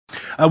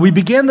We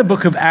began the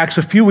book of Acts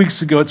a few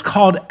weeks ago. It's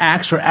called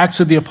Acts, or Acts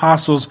of the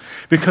Apostles,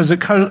 because it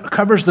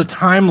covers the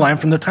timeline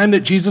from the time that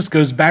Jesus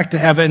goes back to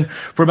heaven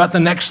for about the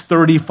next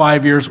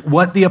 35 years,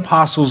 what the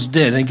apostles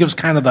did. And it gives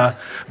kind of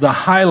the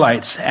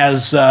highlights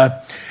as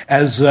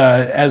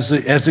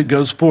it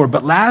goes forward.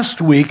 But last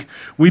week,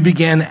 we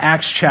began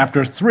Acts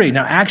chapter 3.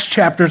 Now, Acts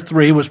chapter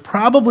 3 was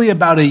probably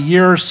about a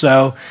year or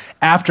so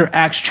after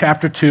Acts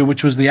chapter 2,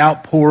 which was the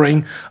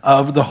outpouring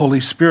of the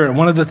Holy Spirit. And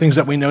one of the things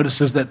that we notice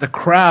is that the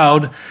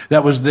crowd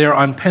that was there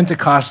on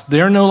Pentecost,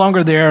 they're no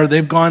longer there.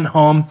 They've gone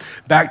home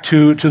back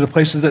to the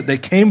places that they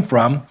came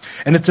from.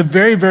 And it's a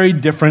very, very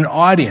different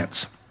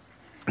audience.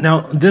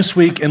 Now, this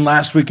week and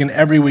last week and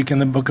every week in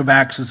the book of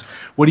Acts is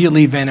what do you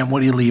leave in and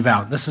what do you leave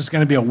out? This is going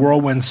to be a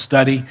whirlwind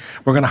study.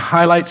 We're going to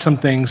highlight some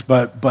things,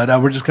 but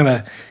we're just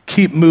going to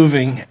keep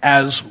moving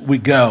as we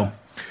go.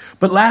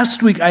 But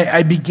last week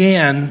I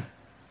began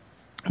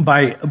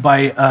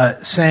by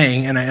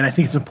saying, and I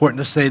think it's important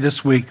to say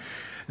this week,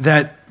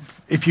 that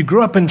if you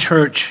grew up in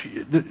church,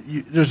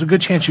 there's a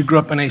good chance you grew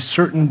up in a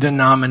certain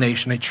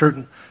denomination, a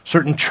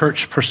certain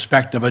church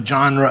perspective, a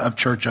genre of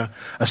church, a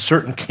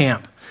certain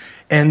camp.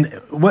 And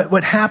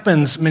what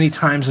happens many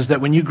times is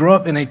that when you grow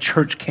up in a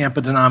church camp,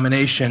 a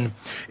denomination,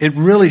 it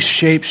really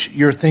shapes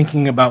your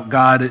thinking about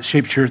God. It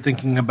shapes your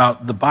thinking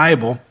about the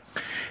Bible.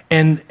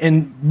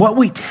 And what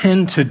we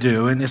tend to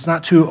do, and it's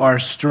not to our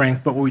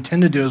strength, but what we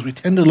tend to do is we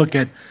tend to look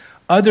at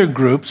other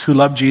groups who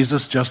love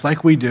Jesus just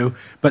like we do,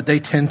 but they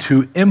tend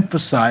to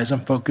emphasize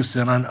and focus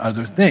in on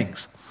other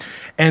things.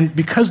 And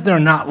because they're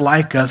not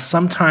like us,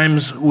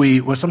 sometimes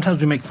we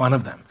make fun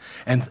of them.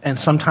 And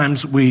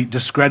sometimes we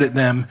discredit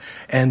them.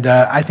 And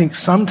I think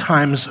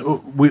sometimes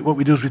what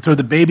we do is we throw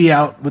the baby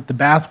out with the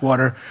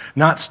bathwater,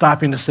 not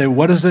stopping to say,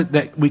 what is it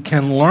that we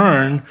can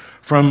learn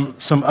from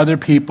some other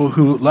people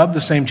who love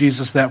the same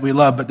Jesus that we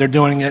love, but they're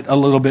doing it a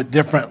little bit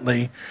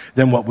differently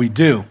than what we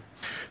do.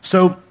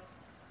 So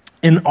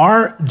in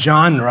our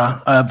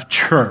genre of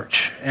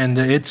church, and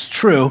it's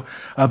true,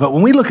 but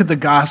when we look at the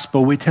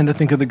gospel, we tend to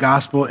think of the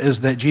gospel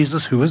as that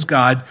Jesus, who is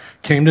God,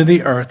 came to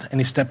the earth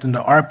and he stepped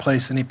into our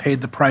place and he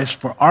paid the price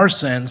for our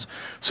sins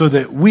so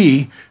that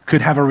we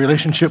could have a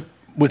relationship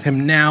with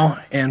him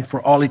now and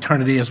for all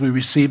eternity as we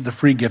receive the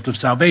free gift of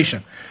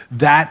salvation.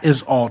 That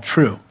is all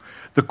true.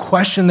 The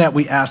question that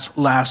we asked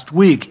last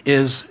week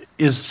is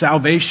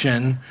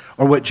salvation,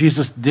 or what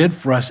Jesus did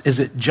for us, is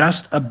it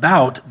just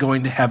about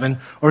going to heaven,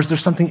 or is there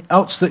something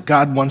else that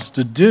God wants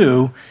to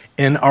do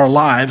in our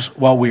lives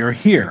while we are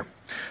here?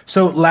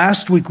 So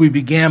last week we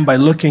began by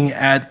looking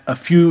at a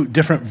few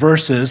different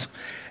verses,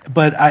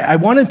 but I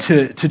wanted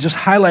to just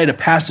highlight a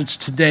passage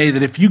today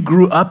that if you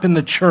grew up in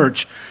the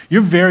church,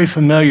 you're very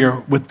familiar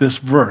with this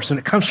verse. And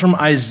it comes from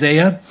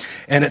Isaiah,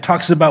 and it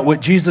talks about what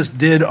Jesus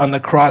did on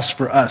the cross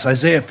for us.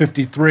 Isaiah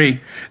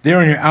 53,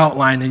 there in your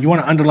outline, and you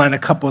want to underline a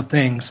couple of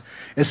things.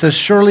 It says,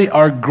 surely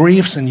our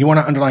griefs, and you want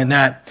to underline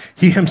that,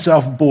 he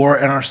himself bore,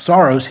 and our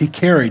sorrows he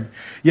carried.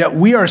 Yet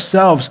we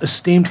ourselves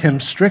esteemed him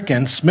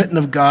stricken, smitten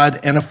of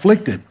God, and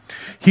afflicted.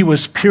 He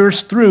was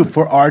pierced through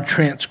for our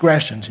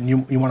transgressions. And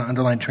you want to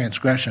underline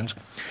transgressions.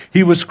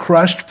 He was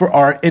crushed for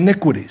our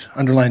iniquities.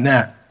 Underline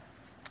that.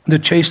 The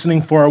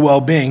chastening for our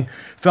well-being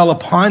fell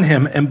upon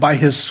him, and by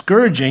his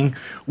scourging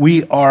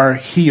we are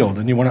healed.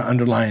 And you want to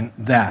underline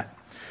that.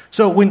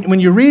 So when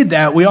you read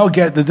that, we all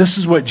get that this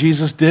is what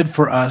Jesus did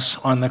for us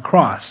on the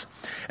cross.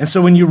 And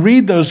so when you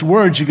read those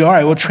words, you go, all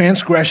right, well,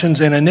 transgressions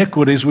and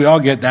iniquities, we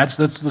all get that's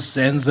the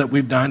sins that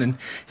we've done, and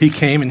he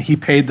came and he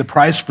paid the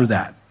price for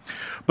that.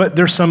 But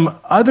there's some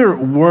other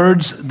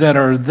words that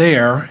are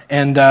there,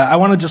 and I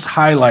want to just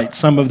highlight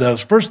some of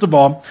those. First of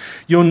all,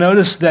 you'll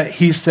notice that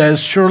he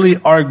says, surely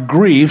our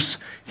griefs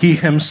he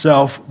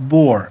himself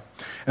bore.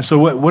 And so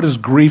what does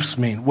griefs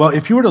mean? Well,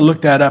 if you were to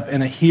look that up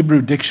in a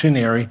Hebrew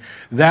dictionary,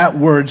 that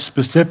word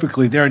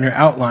specifically there in your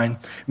outline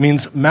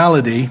means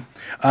malady,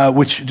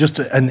 which just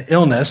an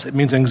illness. It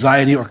means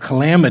anxiety or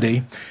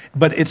calamity,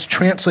 but it's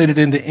translated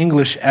into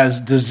English as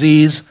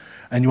disease,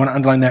 and you want to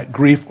underline that,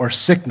 grief or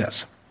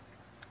sickness.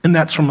 And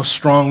that's from a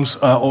Strong's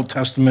Old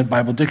Testament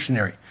Bible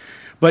dictionary.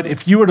 But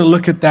if you were to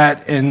look at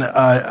that in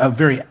a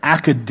very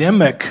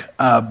academic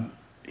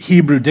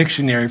Hebrew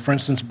dictionary, for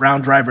instance,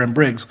 Brown, Driver, and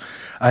Briggs,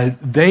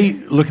 they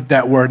look at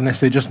that word and they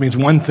say it just means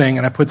one thing,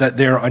 and I put that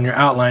there on your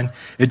outline.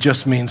 It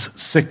just means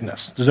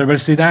sickness. Does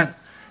everybody see that?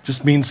 It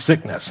just means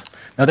sickness.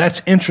 Now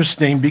that's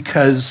interesting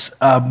because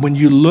when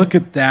you look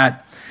at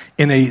that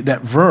in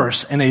that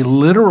verse in a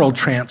literal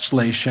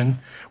translation,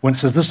 when it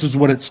says this is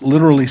what it's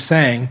literally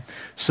saying,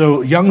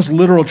 so Young's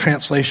literal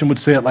translation would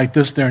say it like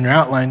this there in your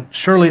outline,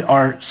 surely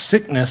our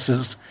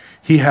sicknesses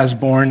he has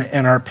borne,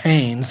 and our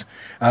pains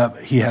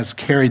he has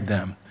carried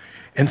them.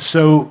 And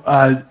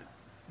so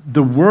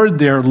the word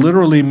there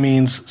literally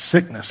means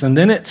sickness. And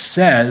then it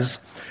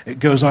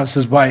goes on, it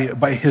says,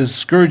 by his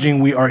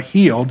scourging we are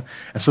healed.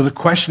 And so the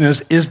question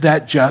is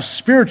that just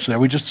spiritually?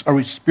 Are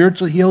we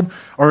spiritually healed?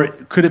 Or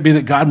could it be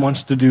that God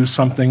wants to do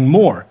something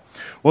more?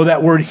 Well,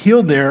 that word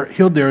healed there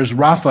is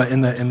rapha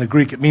in the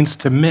Greek. It means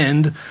to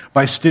mend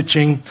by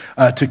stitching,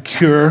 to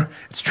cure.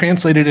 It's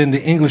translated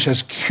into English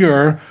as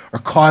cure or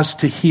cause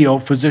to heal,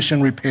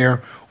 physician,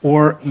 repair,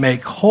 or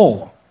make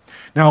whole.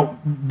 Now,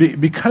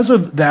 because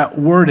of that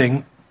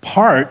wording,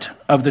 part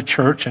of the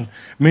church, and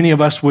many of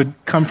us would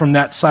come from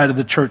that side of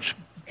the church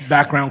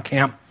background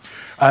camp,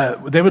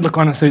 they would look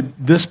on and say,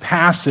 this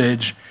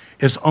passage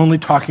is only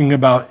talking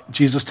about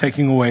Jesus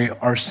taking away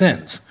our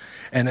sins.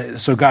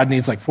 And so God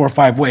needs like 4 or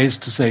 5 ways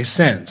to say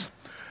sins.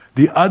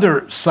 The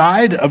other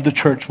side of the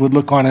church would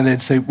look on and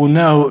they'd say, well,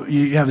 no,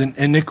 you have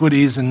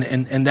iniquities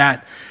and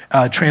that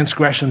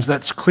transgressions,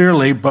 that's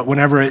clearly, but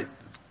whenever it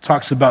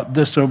talks about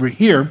this over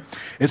here,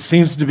 it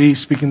seems to be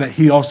speaking that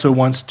he also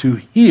wants to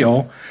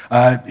heal.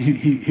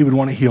 He would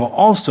want to heal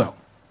also.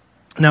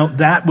 Now,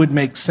 that would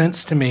make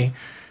sense to me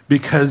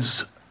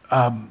because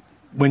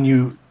when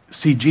you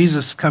see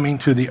Jesus coming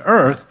to the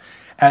earth,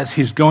 as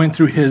he's going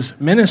through his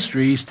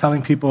ministry, he's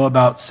telling people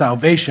about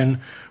salvation,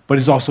 but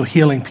he's also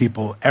healing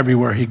people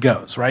everywhere he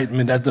goes, right? I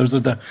mean, those are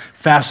the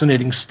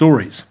fascinating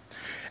stories.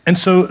 And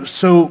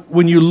so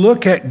when you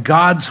look at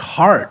God's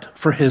heart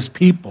for his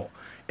people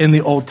in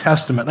the Old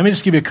Testament, let me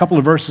just give you a couple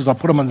of verses. I'll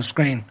put them on the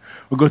screen.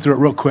 We'll go through it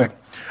real quick.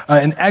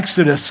 In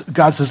Exodus,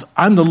 God says,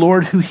 I'm the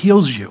Lord who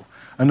heals you.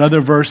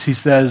 Another verse, he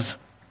says,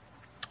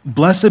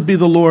 blessed be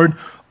the Lord,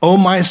 O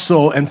my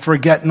soul, and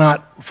forget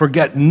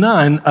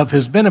none of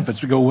his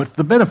benefits. We go, what's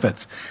the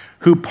benefits?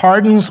 Who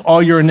pardons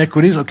all your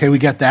iniquities. Okay, we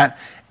get that.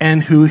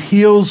 And who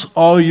heals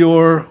all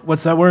your,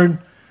 what's that word?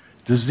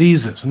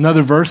 Diseases.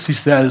 Another verse, he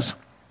says,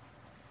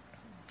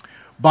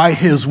 by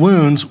his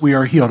wounds we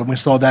are healed. And we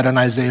saw that in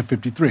Isaiah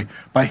 53.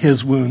 By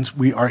his wounds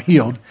we are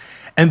healed.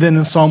 And then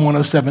in Psalm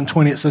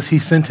 107:20, it says he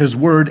sent his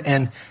word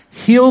and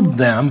healed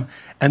them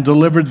and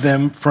delivered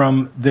them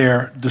from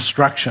their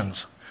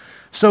destructions.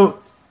 So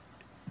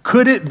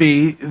could it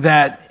be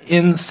that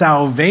in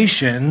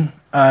salvation,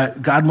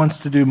 God wants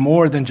to do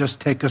more than just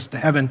take us to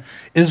heaven?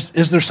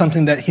 Is there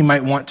something that he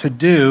might want to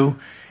do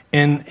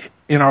in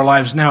our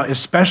lives now,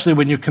 especially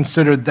when you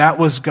consider that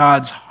was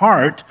God's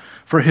heart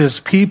for his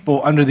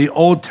people under the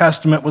Old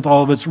Testament with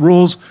all of its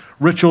rules,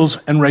 rituals,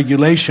 and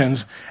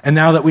regulations. And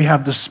now that we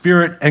have the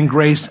Spirit and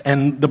grace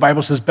and the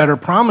Bible says better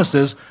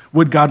promises,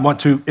 would God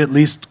want to at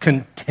least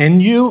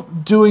continue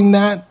doing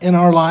that in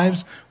our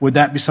lives? Would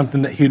that be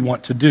something that he'd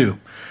want to do?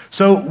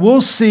 So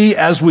we'll see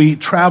as we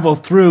travel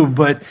through,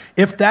 but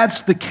if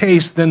that's the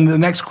case, then the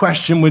next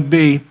question would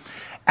be,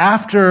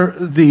 after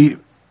the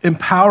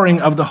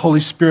empowering of the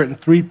Holy Spirit and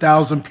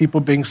 3,000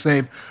 people being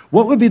saved,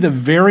 what would be the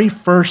very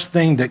first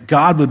thing that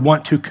God would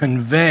want to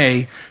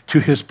convey to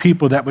his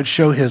people that would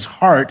show his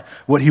heart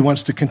what he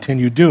wants to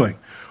continue doing?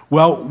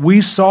 Well,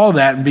 we saw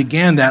that and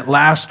began that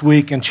last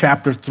week in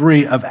chapter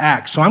 3 of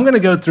Acts. So I'm going to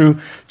go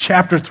through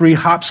chapter 3,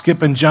 hop,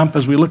 skip, and jump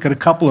as we look at a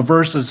couple of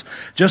verses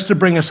just to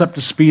bring us up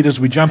to speed as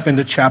we jump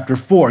into chapter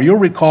 4. You'll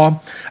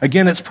recall,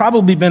 again, it's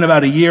probably been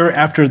about a year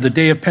after the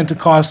day of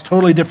Pentecost,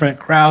 totally different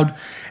crowd.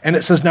 And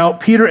it says, now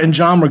Peter and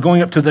John were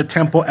going up to the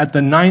temple at the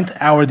 9th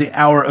hour, the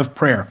hour of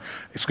prayer.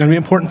 It's going to be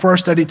important for our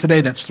study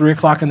today. That's 3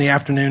 o'clock in the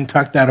afternoon.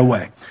 Tuck that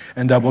away.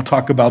 And we'll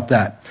talk about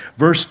that.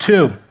 Verse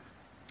 2.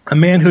 A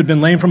man who had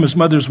been lame from his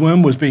mother's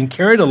womb was being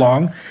carried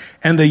along,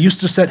 and they used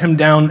to set him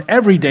down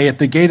every day at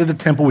the gate of the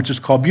temple, which is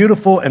called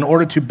Beautiful, in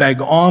order to beg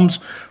alms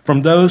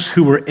from those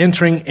who were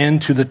entering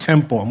into the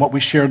temple. And what we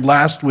shared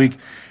last week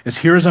is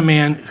here's a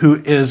man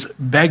who is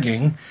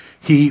begging.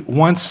 He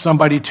wants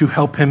somebody to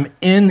help him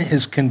in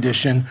his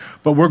condition,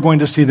 but we're going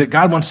to see that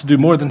God wants to do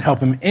more than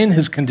help him in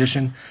his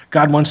condition.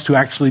 God wants to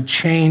actually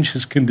change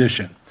his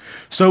condition.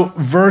 So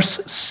verse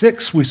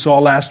 6 we saw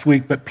last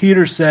week, but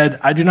Peter said,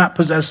 I do not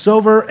possess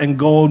silver and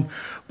gold,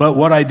 but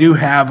what I do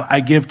have I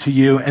give to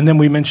you. And then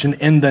we mentioned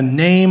in the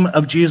name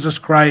of Jesus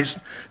Christ,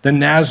 the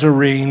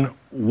Nazarene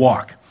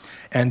walk.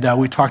 And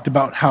we talked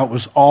about how it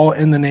was all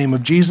in the name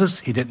of Jesus.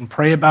 He didn't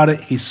pray about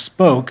it. He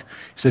spoke.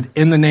 He said,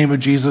 in the name of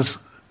Jesus,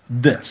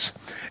 this.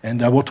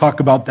 And we'll talk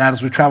about that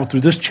as we travel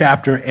through this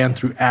chapter and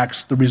through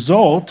Acts. The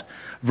result,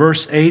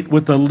 verse 8,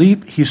 with a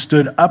leap, he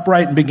stood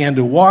upright and began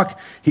to walk.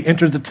 He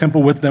entered the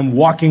temple with them,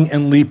 walking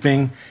and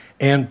leaping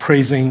and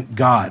praising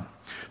God.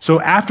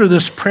 So after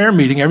this prayer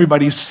meeting,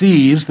 everybody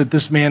sees that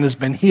this man has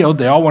been healed.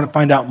 They all want to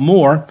find out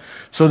more.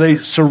 So they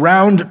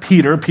surround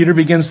Peter. Peter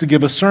begins to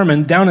give a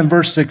sermon. Down in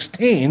verse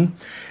 16,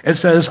 it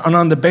says, and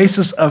on the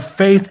basis of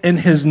faith in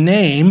his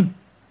name,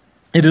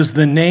 it is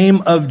the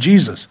name of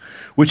Jesus,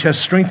 which has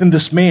strengthened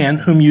this man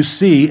whom you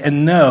see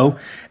and know,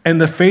 and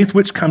the faith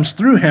which comes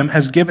through him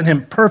has given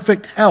him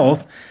perfect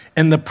health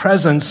in the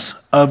presence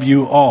of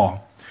you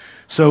all.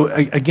 So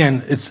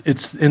again,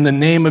 it's in the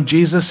name of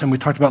Jesus, and we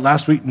talked about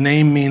last week,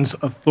 name means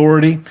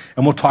authority,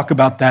 and we'll talk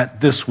about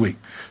that this week.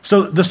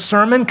 So the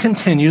sermon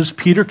continues,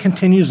 Peter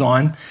continues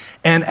on,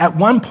 and at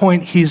one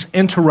point he's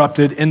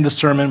interrupted in the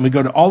sermon. We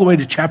go all the way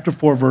to chapter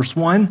 4, verse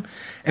 1,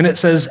 and it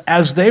says,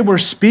 as they were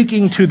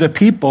speaking to the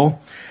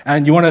people,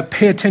 and you want to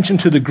pay attention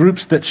to the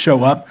groups that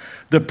show up,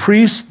 the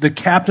priest, the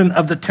captain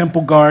of the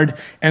temple guard,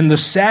 and the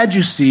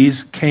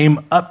Sadducees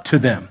came up to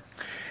them.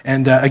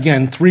 And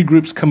again, three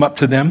groups come up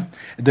to them.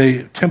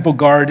 The temple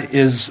guard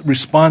is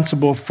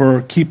responsible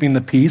for keeping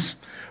the peace.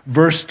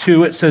 Verse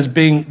 2, it says,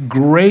 being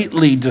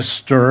greatly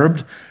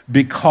disturbed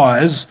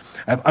because,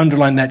 I've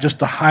underlined that just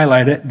to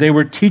highlight it, they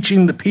were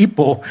teaching the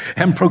people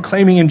and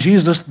proclaiming in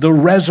Jesus the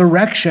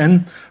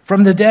resurrection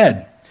from the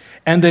dead.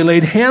 And they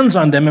laid hands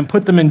on them and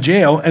put them in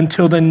jail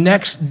until the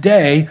next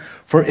day,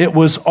 for it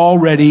was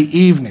already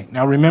evening.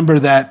 Now remember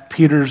that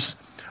Peter's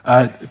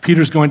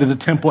going to the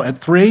temple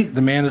at 3.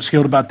 The man is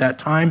healed about that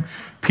time.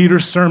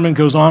 Peter's sermon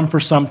goes on for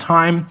some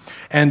time,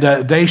 and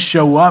they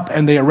show up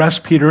and they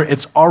arrest Peter.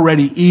 It's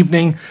already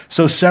evening,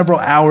 so several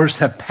hours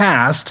have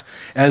passed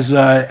as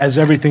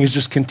everything is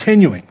just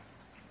continuing.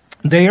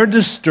 They are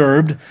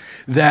disturbed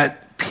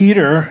that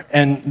Peter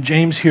and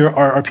James here,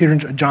 or Peter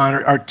and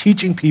John, are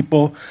teaching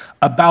people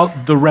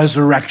about the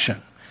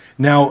resurrection.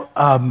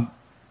 Now,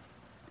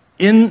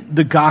 in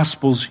the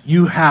Gospels,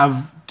 you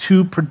have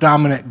two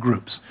predominant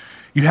groups.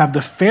 You have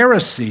the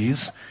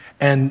Pharisees,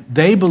 and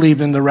they believed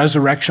in the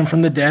resurrection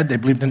from the dead. They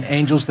believed in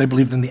angels. They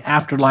believed in the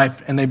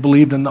afterlife, and they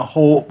believed in the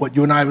whole, what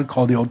you and I would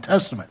call the Old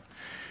Testament.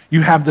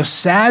 You have the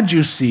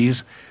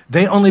Sadducees.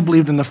 They only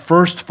believed in the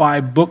first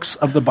 5 books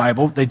of the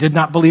Bible. They did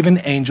not believe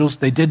in angels.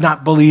 They did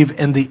not believe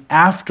in the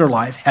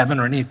afterlife, heaven,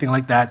 or anything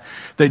like that.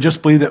 They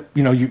just believed that,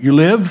 you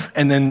live,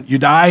 and then you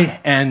die,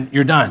 and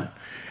you're done.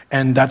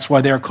 And that's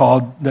why they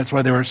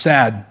were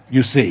sad,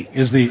 you see,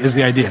 is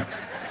the idea.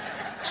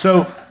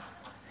 So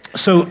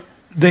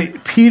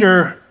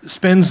Peter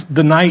spends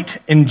the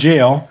night in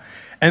jail,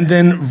 and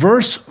then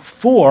verse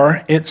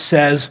 4, it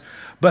says,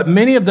 but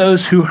many of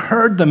those who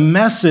heard the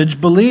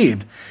message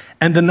believed,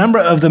 and the number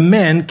of the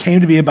men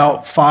came to be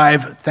about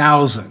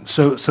 5,000.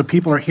 So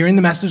people are hearing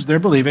the message, they're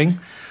believing.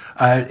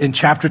 In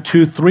chapter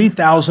 2,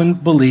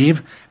 3,000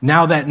 believe.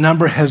 Now that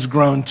number has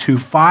grown to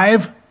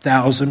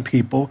 5,000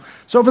 people.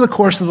 So over the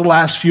course of the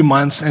last few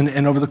months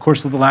and over the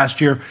course of the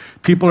last year,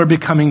 people are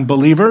becoming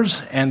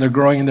believers and they're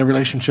growing in their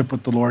relationship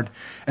with the Lord.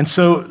 And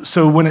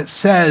so when it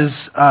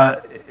says,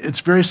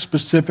 it's very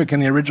specific in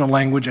the original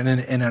language and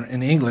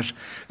in English,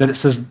 that it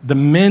says the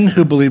men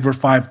who believe were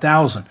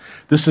 5,000.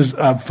 This is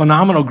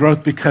phenomenal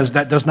growth because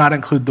that does not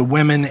include the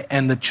women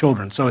and the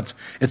children. So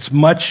it's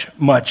much,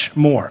 much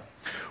more.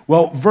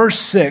 Well, verse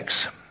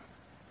 6,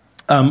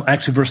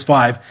 verse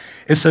 5,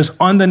 it says,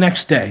 on the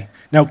next day.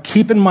 Now,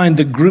 keep in mind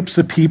the groups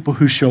of people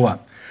who show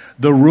up.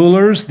 The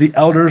rulers, the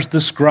elders,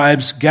 the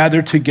scribes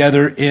gathered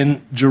together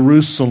in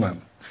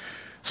Jerusalem.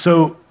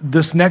 So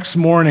this next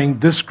morning,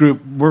 this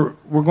group, we're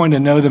going to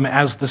know them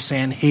as the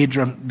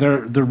Sanhedrin.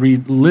 They're the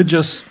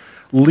religious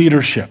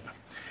leadership.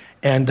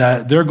 And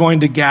they're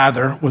going to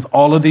gather with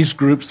all of these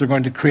groups. They're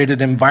going to create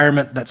an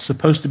environment that's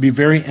supposed to be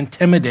very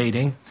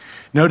intimidating.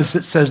 Notice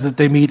it says that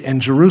they meet in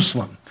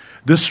Jerusalem.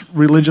 This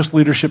religious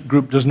leadership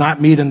group does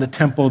not meet in the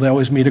temple. They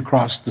always meet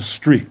across the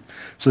street.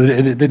 So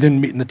they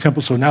didn't meet in the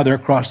temple, so now they're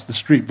across the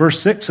street.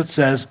 Verse 6, it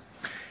says,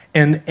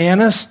 and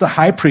Annas the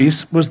high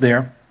priest was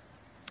there,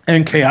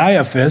 and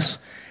Caiaphas,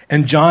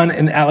 and John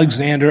and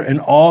Alexander, and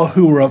all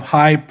who were of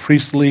high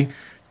priestly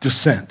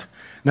descent.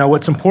 Now,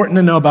 what's important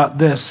to know about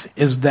this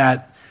is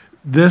that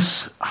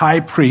this high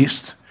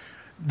priest,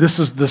 this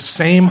is the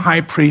same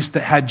high priest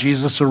that had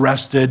Jesus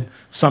arrested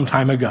some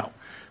time ago.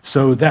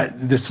 So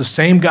it's the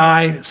same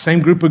guy,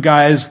 same group of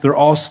guys. They're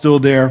all still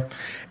there.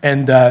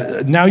 And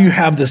now you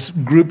have this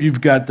group.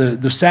 You've got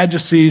the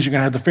Sadducees. You're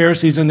going to have the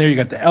Pharisees in there. You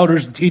got the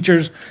elders, the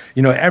teachers,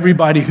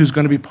 everybody who's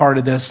going to be part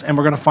of this. And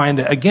we're going to find,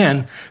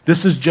 again,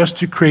 this is just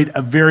to create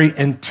a very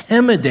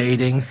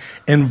intimidating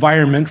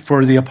environment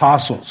for the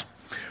apostles.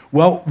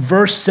 Well,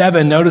 verse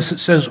 7, notice it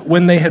says,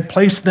 when they had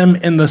placed them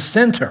in the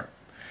center,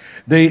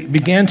 they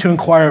began to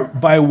inquire,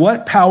 by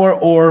what power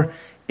or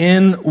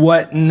in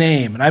what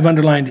name? And I've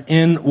underlined,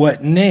 in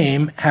what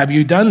name have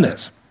you done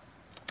this?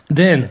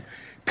 Then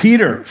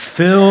Peter,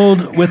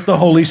 filled with the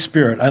Holy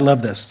Spirit, I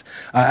love this,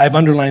 I've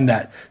underlined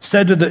that,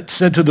 said to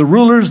the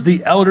rulers,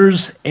 the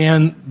elders,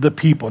 and the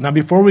people. Now,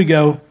 before we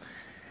go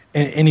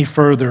any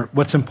further,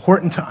 what's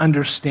important to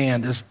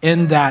understand is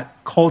in that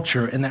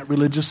culture, in that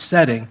religious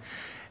setting,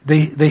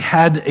 they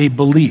had a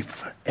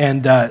belief.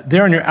 And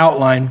there in your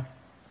outline,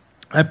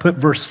 I put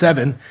verse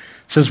 7. It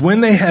says, when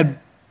they had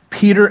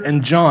Peter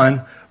and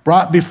John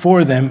brought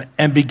before them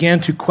and began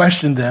to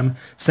question them,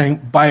 saying,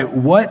 by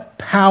what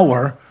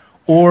power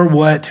or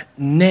what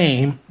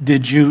name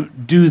did you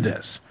do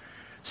this?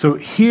 So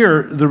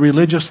here, the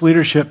religious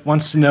leadership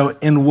wants to know,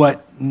 in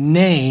what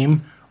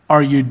name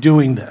are you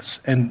doing this?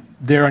 And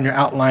there on your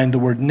outline, the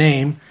word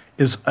name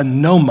is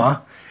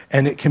anoma,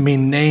 and it can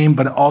mean name,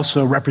 but it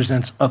also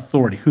represents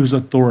authority. Whose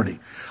authority?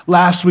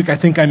 Last week, I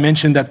think I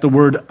mentioned that the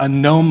word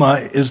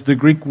anoma is the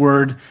Greek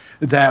word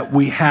that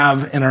we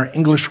have in our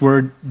English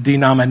word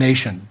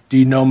denomination.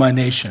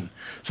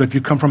 So if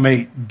you come from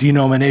a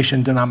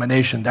denomination,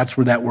 that's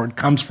where that word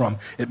comes from.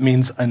 It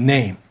means a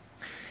name.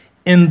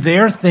 In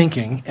their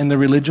thinking, in the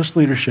religious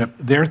leadership,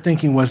 their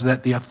thinking was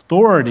that the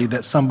authority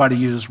that somebody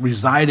used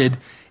resided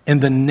in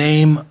the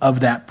name of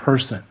that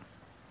person,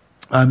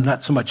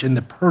 not so much in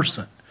the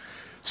person.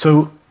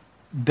 So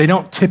They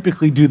don't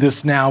typically do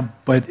this now,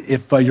 but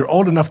if you're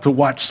old enough to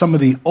watch some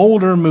of the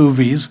older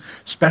movies,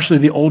 especially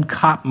the old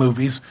cop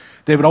movies,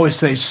 they would always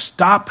say,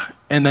 "Stop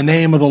in the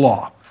name of the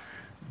law."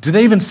 Do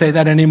they even say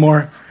that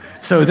anymore?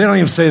 So they don't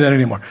even say that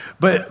anymore.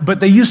 But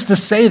they used to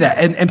say that,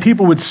 and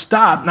people would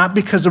stop, not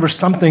because there was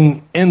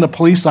something in the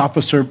police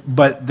officer,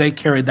 but they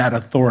carried that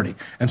authority.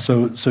 And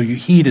so you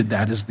heeded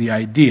that is the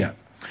idea.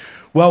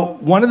 Well,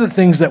 one of the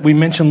things that we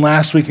mentioned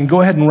last week, and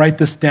go ahead and write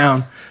this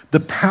down,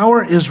 the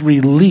power is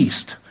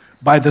released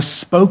by the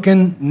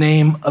spoken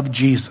name of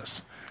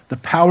Jesus. The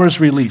power is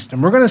released.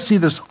 And we're going to see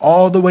this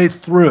all the way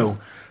through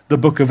the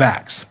book of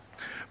Acts.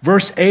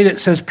 Verse 8,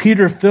 it says,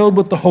 Peter, filled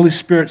with the Holy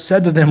Spirit,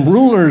 said to them,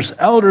 rulers,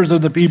 elders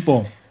of the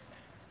people.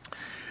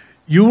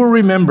 You will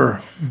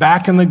remember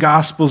back in the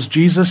Gospels,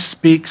 Jesus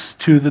speaks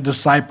to the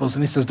disciples,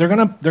 and he says, they're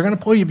going to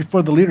pull you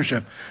before the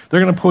leadership.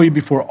 They're going to pull you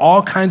before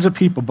all kinds of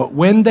people. But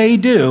when they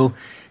do,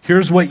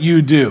 here's what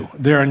you do.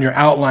 There in your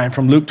outline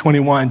from Luke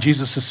 21,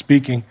 Jesus is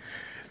speaking.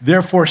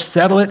 Therefore,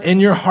 settle it in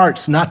your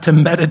hearts not to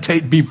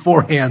meditate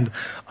beforehand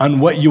on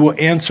what you will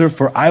answer,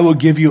 for I will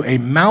give you a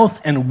mouth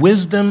and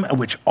wisdom of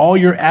which all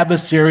your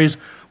adversaries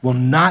will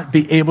not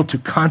be able to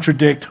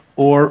contradict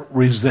or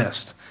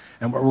resist.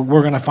 And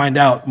we're going to find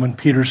out when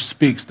Peter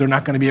speaks, they're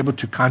not going to be able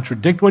to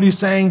contradict what he's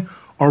saying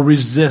or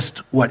resist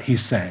what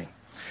he's saying.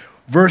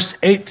 Verse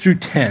 8 through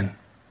 10,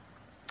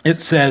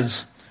 it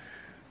says,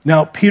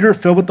 Now Peter,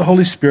 filled with the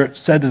Holy Spirit,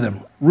 said to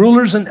them,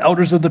 rulers and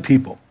elders of the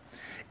people,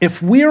 if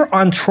we are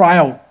on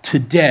trial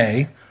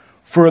today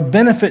for a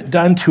benefit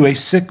done to a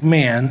sick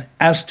man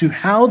as to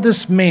how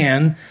this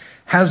man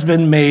has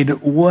been made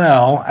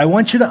well, I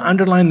want you to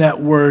underline that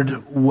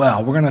word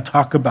well. We're going to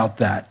talk about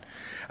that.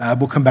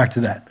 We'll come back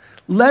to that.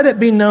 Let it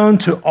be known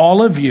to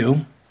all of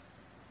you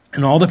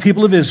and all the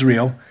people of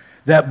Israel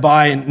that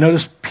by,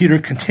 notice Peter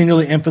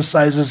continually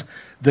emphasizes,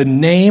 the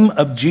name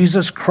of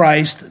Jesus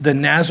Christ, the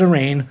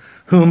Nazarene,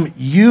 whom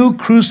you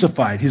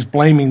crucified. He's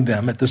blaming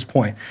them at this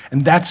point.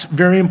 And that's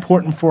very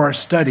important for our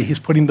study. He's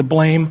putting the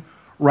blame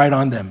right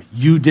on them.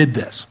 You did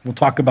this. We'll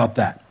talk about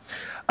that.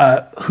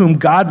 Whom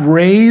God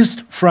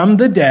raised from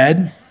the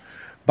dead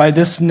by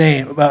this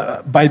name,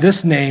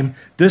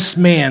 this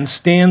man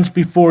stands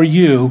before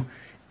you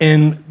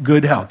in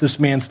good health. This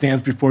man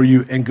stands before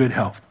you in good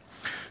health.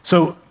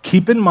 So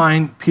keep in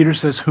mind, Peter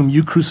says, whom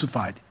you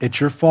crucified. It's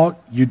your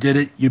fault. You did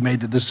it. You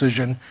made the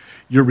decision.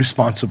 You're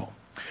responsible.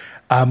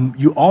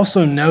 You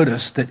also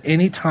notice that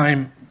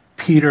anytime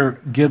Peter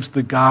gives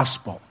the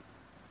gospel,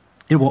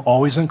 it will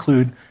always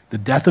include the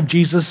death of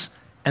Jesus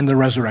and the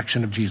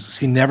resurrection of Jesus.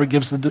 He never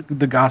gives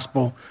the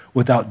gospel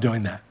without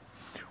doing that.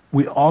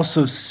 We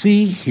also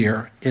see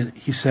here,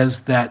 he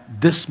says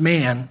that this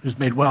man who's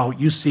made well,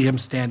 you see him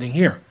standing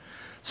here.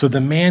 So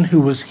the man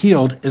who was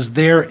healed is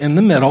there in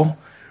the middle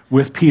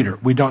with Peter.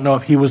 We don't know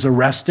if he was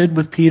arrested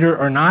with Peter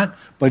or not,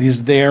 but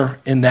he's there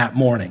in that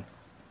morning.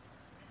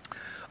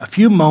 A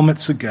few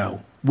moments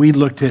ago, we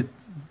looked at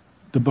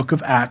the book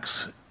of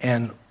Acts,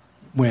 and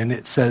when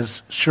it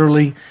says,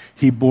 surely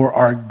he bore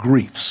our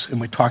griefs, and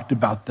we talked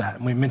about that.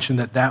 And we mentioned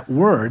that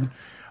word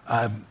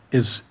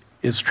is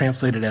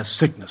translated as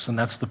sickness, and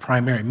that's the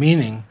primary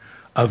meaning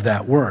of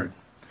that word.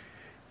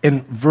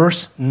 In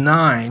verse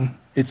 9,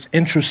 it's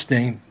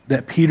interesting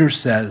that Peter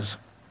says,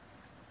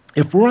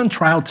 if we're on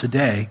trial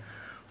today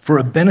for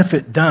a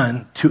benefit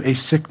done to a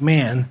sick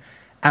man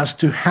as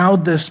to how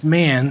this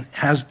man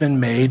has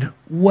been made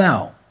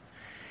well.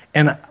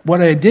 And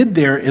what I did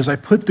there is I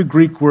put the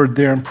Greek word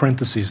there in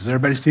parentheses. Does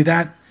everybody see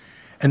that?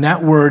 And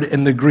that word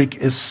in the Greek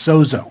is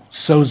sozo,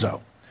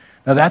 sozo.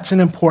 Now that's an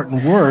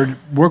important word.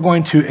 We're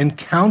going to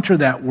encounter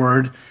that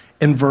word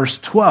in verse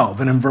 12.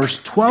 And in verse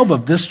 12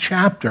 of this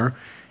chapter,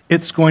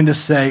 it's going to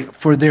say,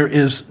 for there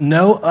is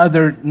no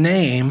other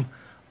name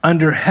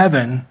under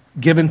heaven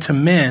given to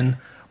men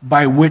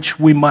by which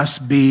we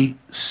must be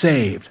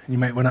saved. You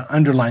might want to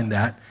underline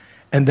that.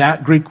 And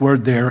that Greek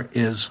word there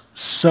is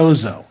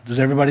sozo. Does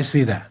everybody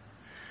see that?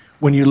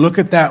 When you look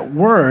at that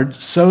word,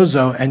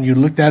 sozo, and you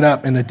look that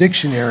up in a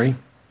dictionary,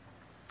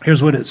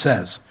 here's what it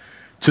says.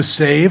 To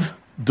save,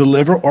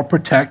 deliver, or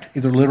protect,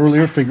 either literally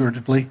or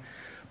figuratively.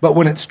 But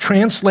when it's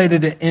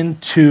translated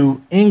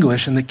into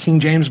English, in the King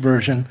James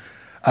Version,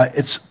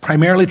 it's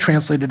primarily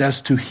translated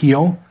as to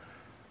heal,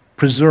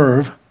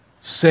 preserve,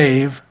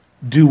 save,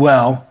 do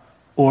well,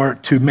 or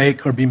to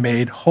make or be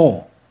made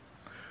whole.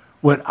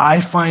 What I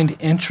find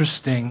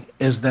interesting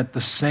is that the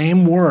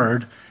same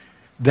word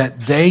that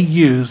they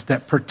use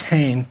that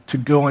pertain to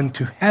going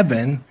to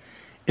heaven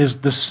is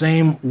the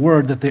same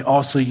word that they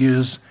also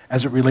use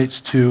as it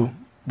relates to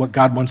what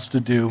God wants to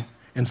do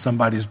in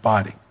somebody's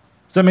body.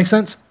 Does that make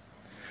sense?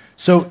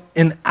 So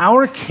in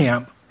our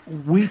camp,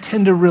 we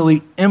tend to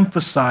really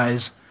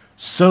emphasize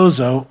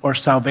sozo, or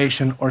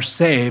salvation, or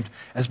saved,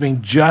 as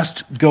being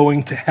just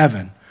going to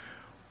heaven.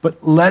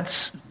 But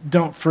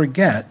don't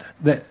forget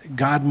that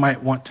God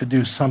might want to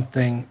do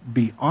something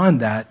beyond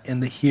that in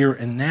the here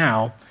and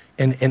now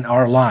in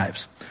our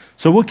lives.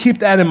 So we'll keep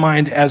that in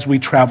mind as we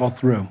travel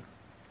through.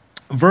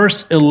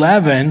 Verse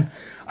 11,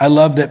 I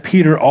love that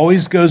Peter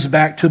always goes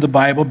back to the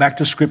Bible, back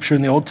to Scripture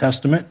in the Old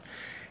Testament.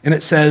 And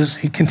it says,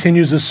 he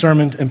continues his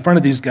sermon in front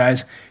of these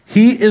guys,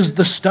 he is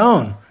the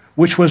stone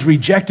which was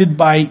rejected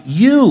by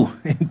you.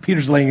 And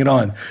Peter's laying it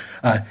on.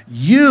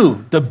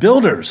 You, the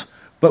builders,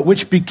 but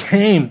which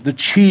became the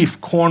chief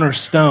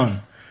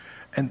cornerstone.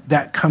 And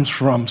that comes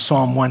from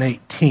Psalm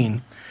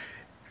 118.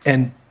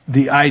 And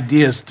the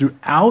idea is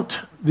throughout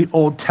the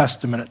Old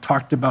Testament, it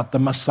talked about the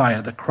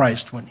Messiah, the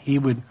Christ, when he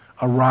would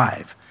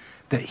arrive,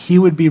 that he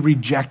would be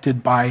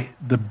rejected by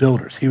the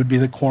builders. He would be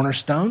the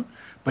cornerstone,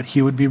 but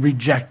he would be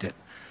rejected.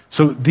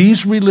 So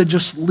these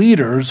religious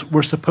leaders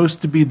were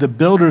supposed to be the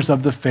builders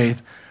of the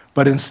faith,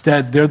 but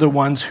instead they're the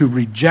ones who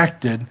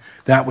rejected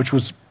that which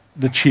was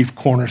the chief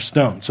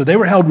cornerstone. So they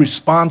were held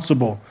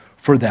responsible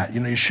for that.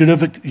 You should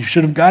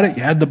have got it.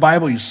 You had the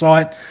Bible, you saw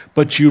it,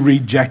 but you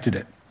rejected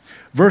it.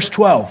 Verse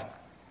 12,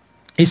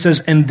 he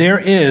says, and there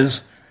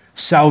is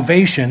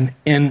salvation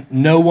in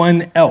no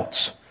one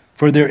else,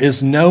 for there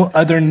is no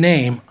other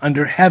name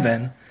under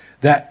heaven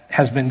that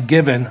has been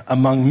given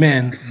among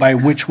men by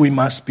which we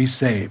must be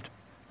saved.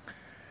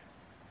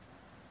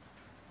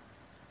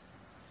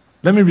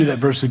 Let me read that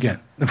verse again.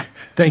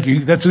 Thank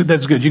you. That's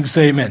good. You can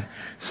say amen.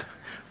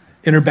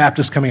 Inner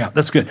Baptist coming out.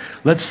 That's good.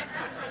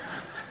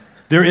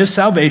 There is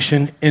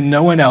salvation in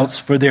no one else,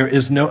 for there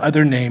is no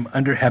other name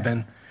under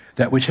heaven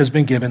that which has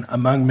been given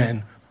among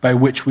men by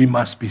which we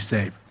must be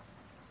saved.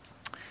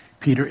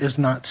 Peter is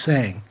not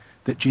saying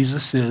that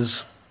Jesus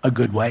is a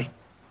good way.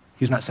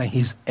 He's not saying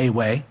he's a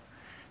way.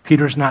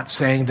 Peter's not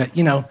saying that,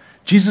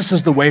 Jesus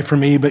is the way for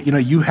me, but,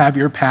 you have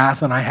your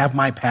path and I have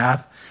my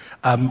path.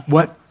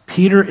 What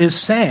Peter is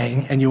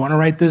saying, and you want to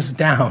write this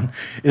down,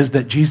 is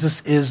that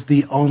Jesus is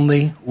the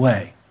only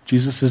way.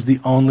 Jesus is the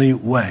only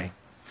way.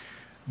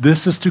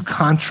 This is to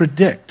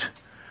contradict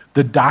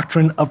the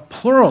doctrine of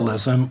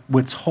pluralism,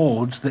 which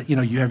holds that,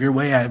 you have your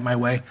way, I have my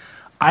way.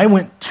 I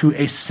went to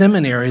a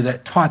seminary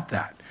that taught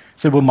that.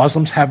 Said, well,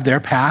 Muslims have their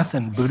path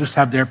and Buddhists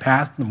have their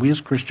path, and we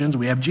as Christians,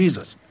 we have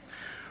Jesus.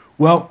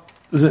 Well,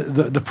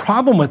 the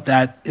problem with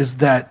that is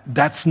that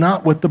that's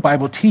not what the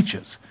Bible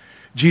teaches.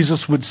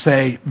 Jesus would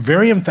say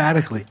very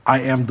emphatically, I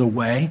am the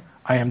way,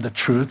 I am the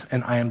truth,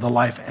 and I am the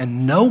life,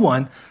 and no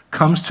one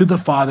comes to the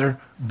Father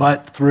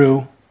but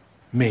through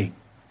me.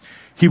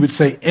 He would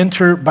say,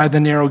 enter by the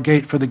narrow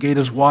gate, for the gate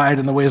is wide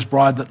and the way is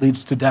broad that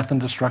leads to death and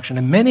destruction,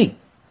 and many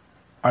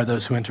are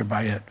those who enter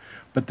by it.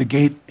 But the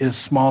gate is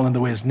small and the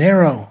way is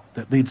narrow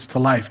that leads to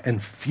life,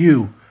 and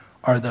few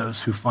are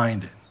those who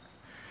find it.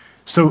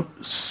 So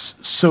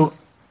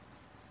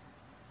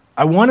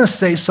I want to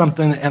say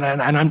something, and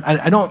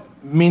I don't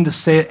mean to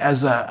say it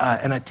as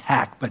an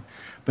attack,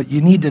 but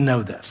you need to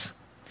know this.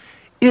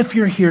 If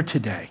you're here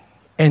today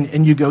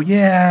and you go,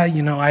 yeah,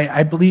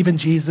 I believe in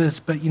Jesus,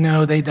 but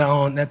they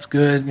don't. That's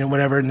good,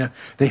 whatever. And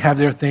they have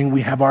their thing,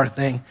 we have our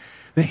thing.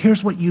 Then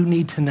here's what you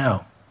need to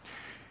know.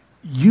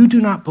 You do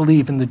not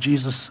believe in the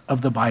Jesus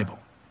of the Bible.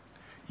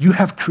 You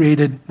have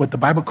created what the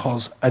Bible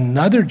calls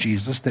another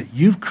Jesus that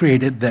you've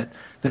created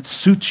that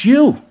suits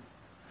you.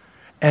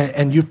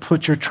 And you've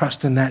put your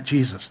trust in that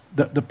Jesus.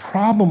 The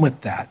problem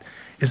with that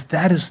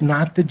is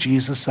not the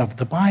Jesus of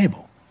the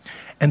Bible.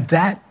 And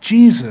that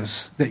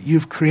Jesus that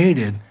you've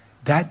created,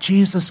 that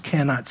Jesus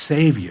cannot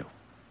save you.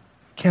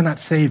 Cannot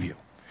save you.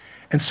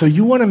 And so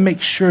you want to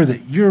make sure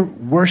that you're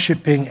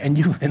worshiping and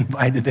you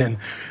invited in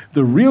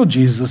the real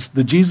Jesus,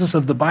 the Jesus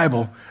of the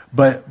Bible,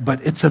 but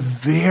it's a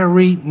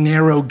very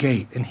narrow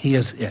gate, and he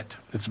is it.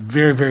 It's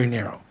very, very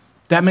narrow.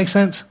 That makes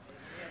sense?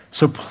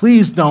 So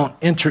please don't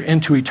enter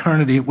into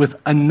eternity with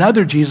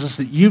another Jesus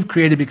that you've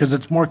created because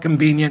it's more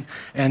convenient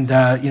and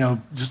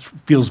just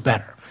feels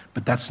better.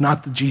 But that's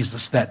not the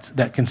Jesus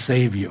that can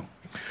save you.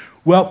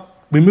 Well,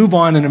 we move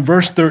on, and in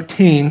verse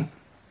 13,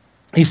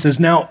 he says,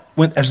 now,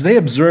 as they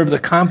observed the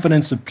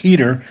confidence of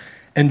Peter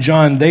and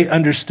John, they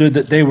understood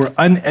that they were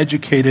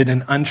uneducated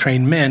and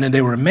untrained men, and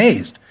they were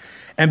amazed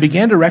and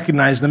began to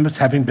recognize them as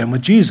having been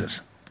with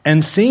Jesus.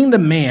 And seeing the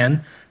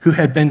man who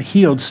had been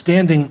healed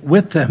standing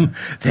with them,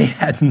 they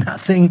had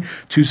nothing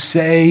to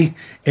say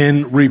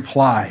in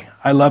reply.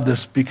 I love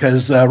this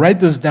because, write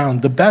this down,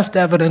 the best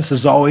evidence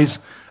is always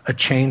a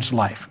changed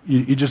life.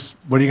 You just,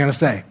 what are you going to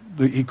say?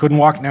 He couldn't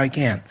walk, now he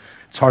can.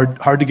 It's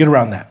hard to get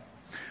around that.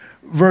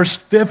 Verse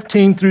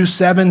 15 through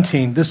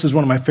 17, this is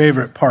one of my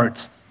favorite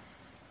parts.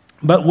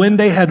 But when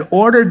they had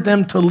ordered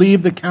them to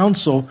leave the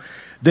council,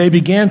 they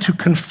began to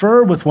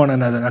confer with one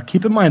another. Now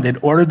keep in mind, they'd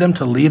ordered them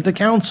to leave the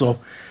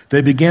council.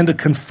 They began to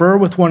confer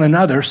with one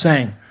another,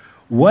 saying,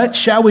 what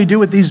shall we do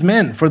with these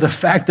men? For the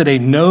fact that a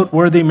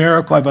noteworthy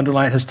miracle, I've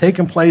underlined, has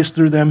taken place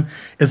through them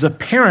is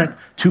apparent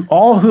to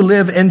all who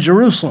live in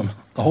Jerusalem.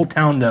 The whole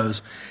town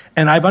knows.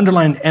 And I've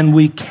underlined, and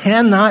we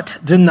cannot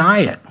deny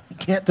it. We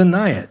can't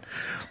deny it.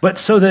 But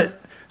so that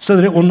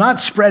it will not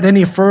spread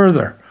any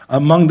further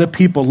among the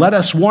people, let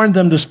us warn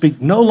them to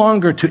speak no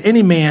longer to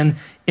any man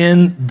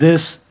in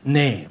this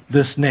name.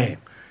 This name.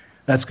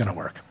 That's going to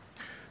work.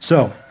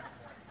 So,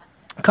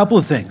 a couple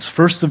of things.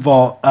 First of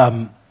all,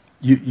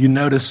 you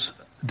notice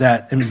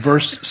that in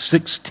verse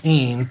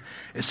 16,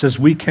 it says,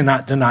 we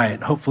cannot deny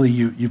it. Hopefully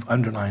you've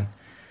underlined.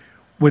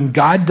 When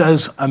God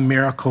does a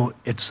miracle,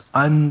 it's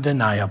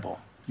undeniable.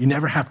 You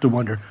never have to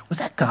wonder, was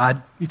that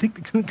God? You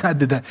think God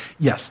did that?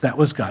 Yes, that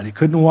was God. He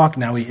couldn't walk,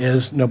 now he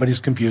is. Nobody's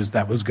confused.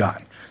 That was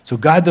God. So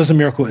God does a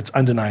miracle. It's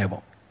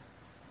undeniable.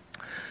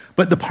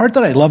 But the part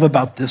that I love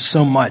about this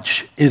so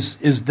much is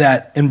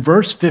that in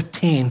verse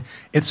 15,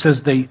 it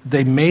says they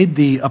made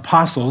the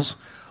apostles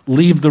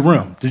leave the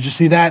room. Did you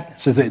see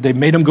that? So they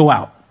made them go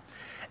out.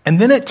 And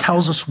then it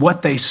tells us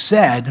what they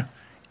said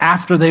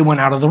after they went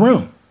out of the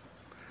room.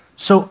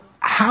 So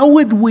how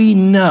would we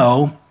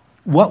know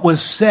what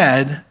was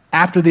said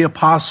after the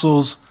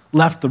apostles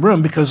left the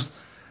room? Because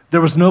there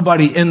was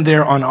nobody in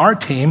there on our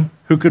team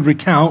who could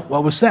recount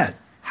what was said.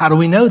 How do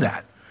we know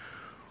that?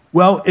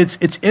 Well,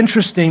 it's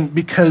interesting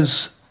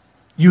because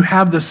you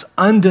have this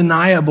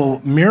undeniable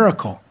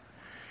miracle.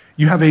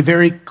 You have a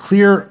very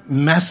clear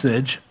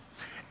message,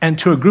 and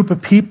to a group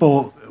of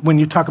people, when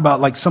you talk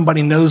about like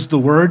somebody knows the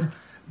word,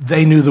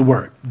 they knew the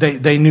word.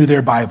 They knew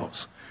their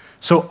Bibles.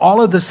 So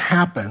all of this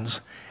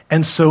happens,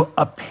 and so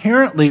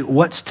apparently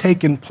what's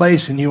taken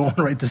place, and you want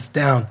to write this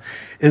down,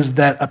 is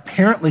that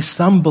apparently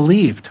some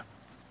believed.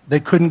 They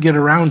couldn't get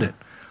around it.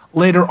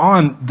 Later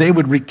on, they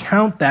would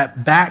recount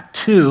that back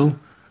to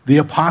the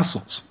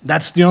apostles.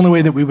 That's the only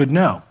way that we would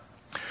know.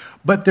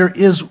 But there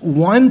is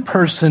one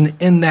person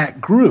in that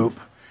group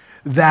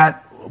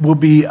that will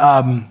be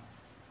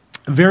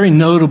very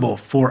notable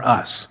for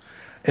us.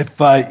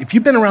 If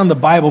you've been around the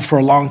Bible for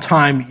a long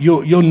time,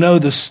 you'll know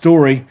this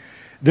story.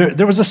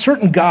 There was a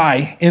certain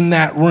guy in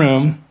that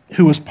room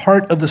who was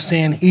part of the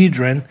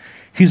Sanhedrin.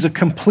 He's a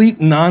complete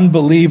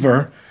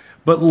non-believer,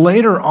 but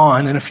later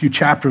on, in a few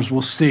chapters,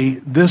 we'll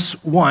see this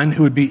one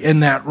who would be in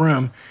that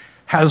room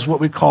has what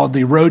we call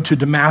the road to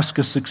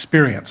Damascus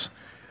experience.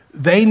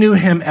 They knew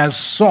him as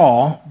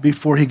Saul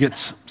before he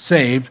gets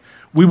saved.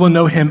 We will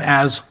know him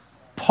as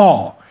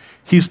Paul.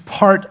 He's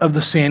part of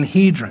the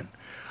Sanhedrin.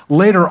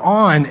 Later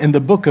on in the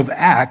book of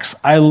Acts,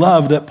 I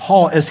love that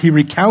Paul, as he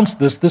recounts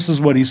this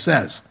is what he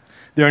says.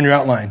 There in your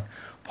outline.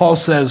 Paul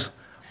says,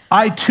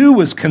 I too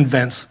was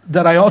convinced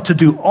that I ought to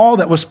do all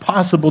that was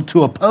possible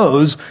to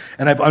oppose,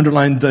 and I've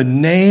underlined the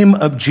name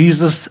of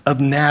Jesus of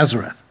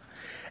Nazareth.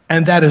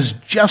 And that is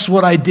just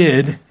what I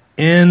did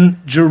in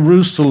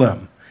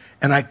Jerusalem.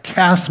 And I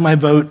cast my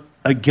vote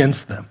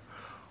against them.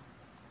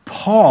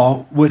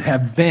 Paul would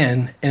have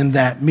been in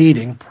that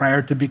meeting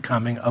prior to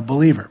becoming a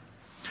believer.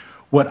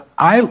 What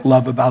I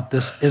love about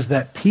this is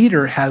that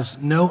Peter has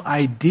no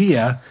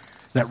idea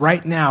that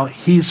right now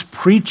he's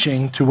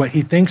preaching to what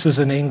he thinks is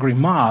an angry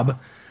mob,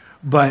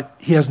 but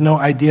he has no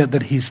idea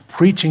that he's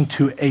preaching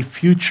to a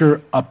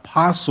future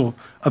apostle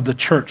of the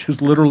church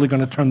who's literally going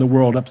to turn the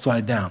world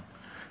upside down.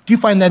 Do you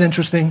find that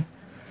interesting?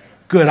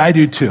 Good, I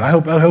do too. I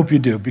hope you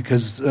do,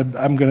 because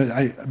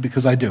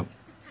because I do.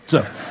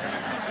 So,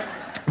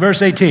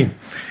 verse 18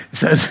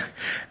 says,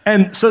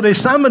 and so they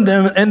summoned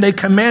them and they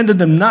commanded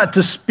them not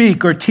to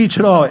speak or teach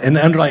at all, and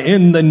underline,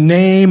 in the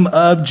name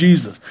of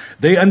Jesus.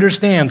 They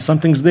understand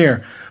something's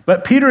there.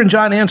 But Peter and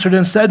John answered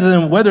and said to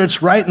them, whether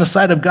it's right in the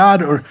sight of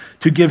God or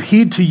to give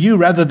heed to you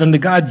rather than to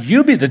God,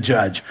 you be the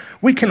judge.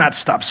 We cannot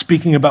stop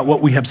speaking about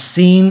what we have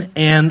seen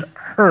and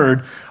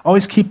heard.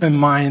 Always keep in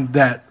mind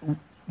that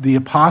the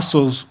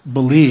apostles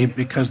believed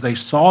because they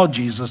saw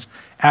Jesus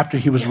after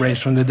he was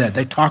raised from the dead.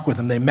 They talked with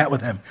him. They met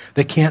with him.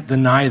 They can't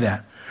deny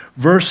that.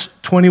 Verse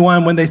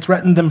 21, when they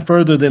threatened them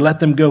further, they let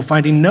them go,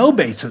 finding no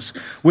basis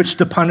which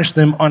to punish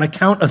them on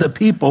account of the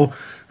people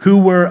who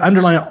were,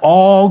 underlying,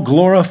 all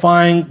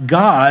glorifying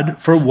God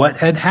for what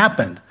had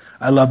happened.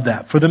 I love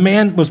that. For the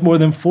man was more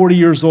than 40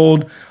 years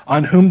old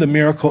on whom the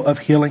miracle of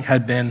healing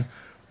had been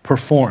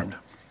performed.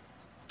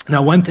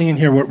 Now, one thing in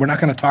here, we're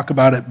not going to talk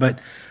about it, but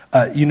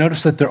you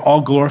notice that they're all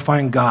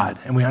glorifying God,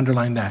 and we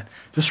underline that.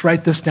 Just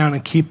write this down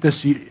and keep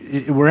this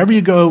wherever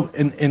you go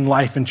in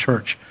life and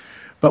church.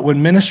 But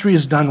when ministry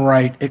is done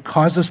right, it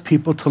causes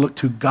people to look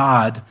to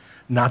God,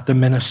 not the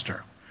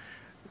minister.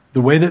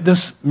 The way that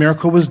this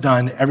miracle was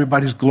done,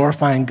 everybody's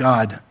glorifying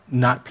God,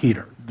 not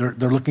Peter.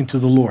 They're looking to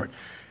the Lord.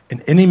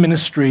 In any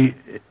ministry,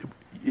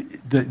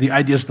 the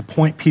idea is to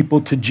point people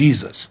to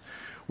Jesus.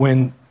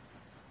 When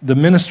the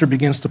minister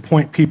begins to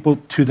point people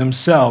to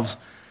themselves,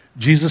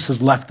 Jesus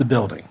has left the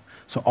building.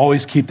 So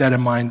always keep that in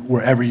mind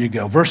wherever you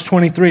go. Verse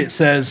 23, it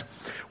says,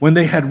 when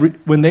they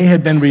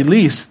had been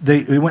released,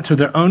 they went to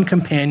their own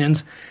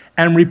companions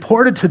and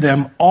reported to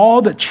them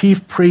all that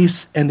chief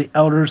priests and the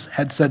elders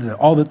had said to them.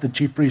 All that the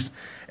chief priests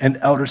and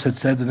elders had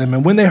said to them.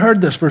 And when they heard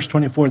this, verse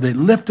 24, they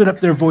lifted up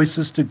their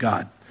voices to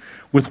God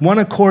with one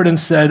accord and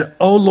said,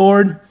 O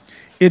Lord,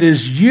 it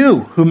is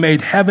you who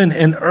made heaven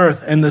and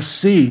earth and the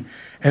sea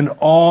and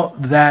all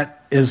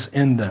that is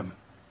in them.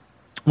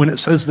 When it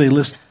says they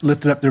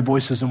lifted up their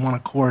voices in one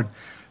accord,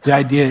 the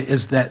idea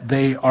is that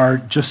they are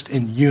just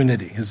in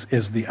unity,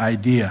 is the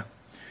idea.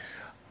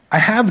 I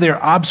have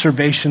their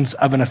observations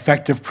of an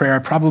effective prayer. I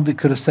probably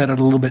could have said it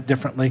a little bit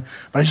differently,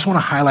 but I just want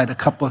to highlight a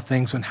couple of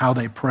things on how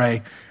they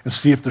pray and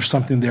see if there's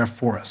something there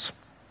for us.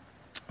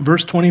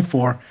 Verse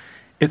 24,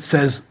 it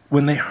says,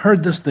 when they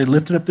heard this, they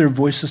lifted up their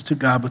voices to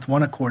God with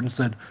one accord and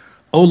said,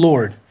 O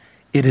Lord,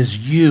 it is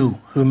you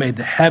who made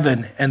the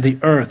heaven and the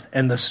earth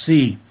and the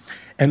sea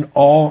and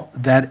all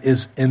that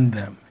is in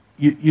them.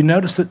 You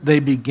notice that they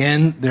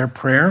begin their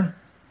prayer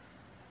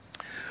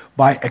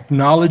by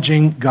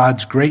acknowledging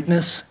God's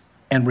greatness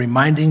and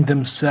reminding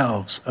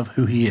themselves of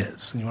who he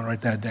is. And you want to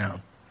write that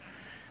down.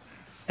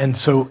 And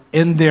so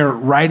in their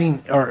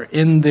writing, or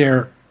in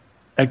their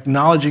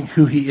acknowledging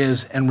who he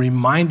is and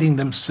reminding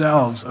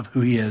themselves of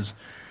who he is,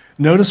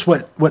 notice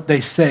what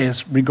they say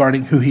is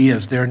regarding who he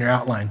is there in your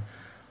outline.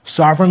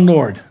 Sovereign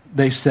Lord,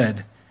 they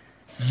said,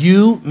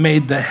 you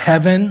made the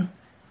heaven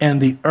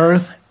and the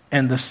earth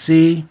and the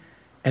sea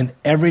and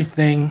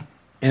everything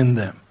in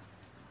them.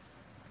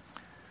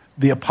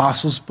 The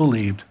apostles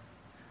believed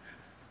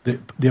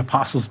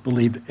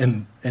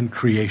in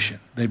creation.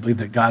 They believed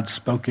that God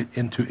spoke it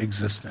into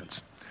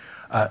existence.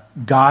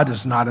 God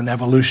is not an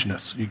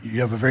evolutionist.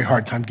 You have a very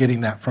hard time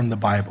getting that from the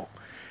Bible.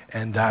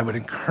 And I would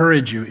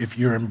encourage you, if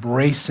you're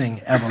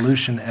embracing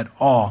evolution at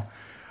all,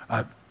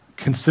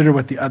 consider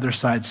what the other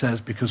side says,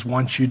 because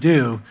once you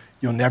do,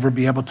 you'll never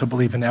be able to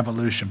believe in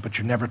evolution, but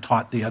you're never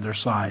taught the other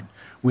side.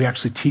 We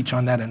actually teach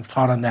on that and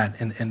taught on that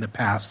in the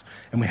past,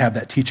 and we have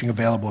that teaching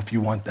available if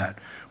you want that.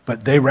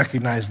 But they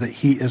recognize that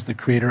he is the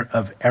creator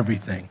of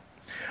everything.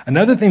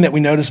 Another thing that we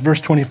notice,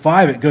 verse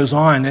 25, it goes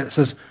on, and it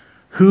says,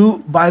 who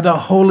by the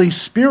Holy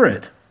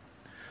Spirit,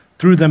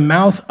 through the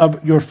mouth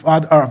of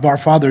our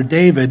father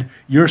David,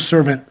 your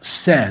servant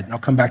said, and I'll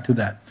come back to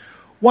that.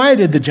 Why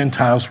did the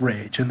Gentiles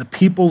rage and the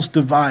peoples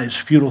devise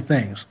futile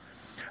things?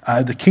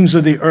 The kings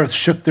of the earth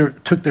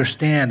took their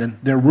stand, and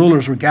their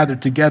rulers were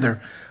gathered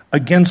together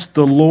against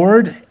the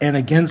Lord and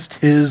against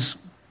his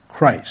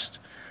Christ.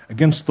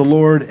 Against the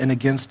Lord and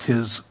against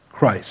his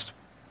Christ.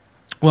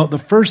 Well, the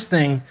first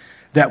thing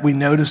that we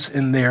notice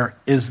in there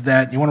is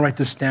that, you want to write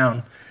this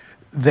down,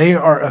 they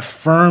are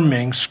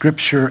affirming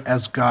Scripture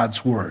as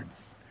God's Word.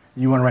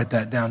 You want to write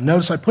that down.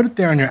 Notice I put it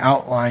there in your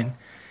outline,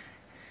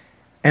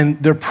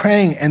 and they're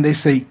praying, and they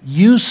say,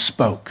 you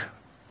spoke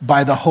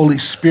by the Holy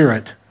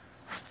Spirit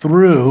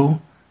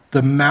through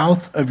the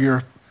mouth of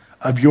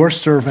your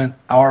servant,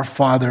 our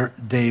father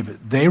David.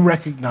 They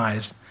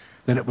recognized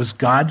that it was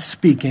God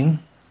speaking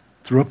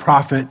through a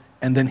prophet,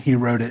 and then he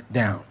wrote it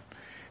down.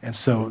 And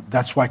so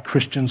that's why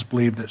Christians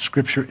believe that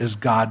Scripture is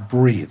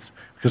God-breathed,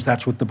 because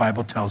that's what the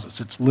Bible tells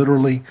us. It's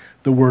literally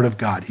the Word of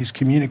God. He's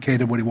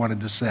communicated what he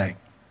wanted to say.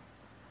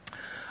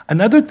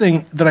 Another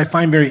thing that I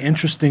find very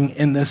interesting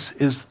in this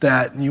is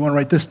that, and you want to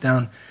write this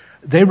down,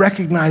 they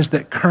recognize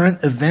that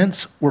current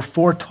events were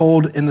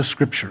foretold in the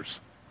Scriptures.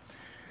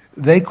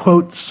 They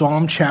quote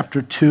Psalm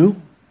chapter 2,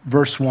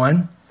 verse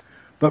 1,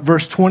 but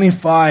verse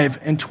 25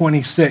 and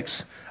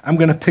 26, I'm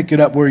going to pick it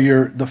up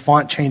where the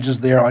font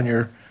changes there on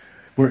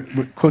where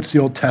it quotes the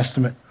Old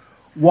Testament.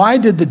 Why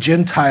did the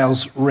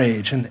Gentiles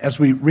rage? And as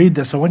we read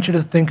this, I want you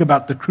to think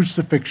about the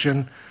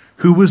crucifixion,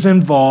 who was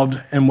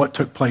involved, and what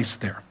took place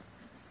there.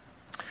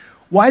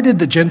 Why did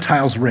the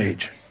Gentiles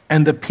rage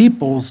and the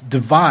peoples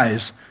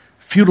devise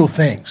futile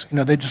things?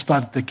 They just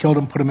thought if they killed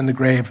him, put him in the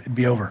grave, it'd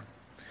be over.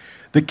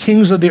 The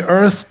kings of the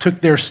earth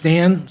took their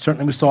stand.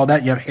 Certainly we saw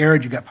that. You have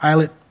Herod, you got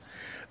Pilate.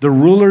 The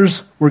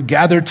rulers were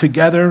gathered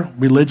together,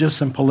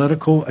 religious and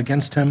political,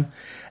 against him.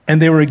 And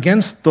they were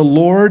against the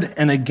Lord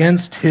and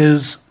against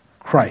his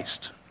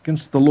Christ.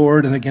 Against the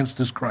Lord and against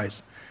his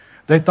Christ.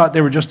 They thought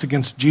they were just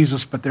against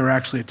Jesus, but they were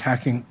actually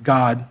attacking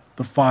God,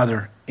 the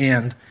Father,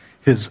 and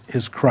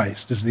his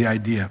Christ is the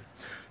idea.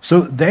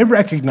 So they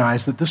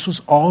recognized that this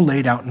was all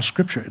laid out in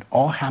Scripture. It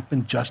all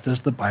happened just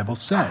as the Bible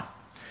said.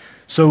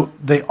 So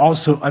they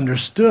also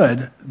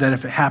understood that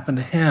if it happened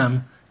to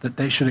him, that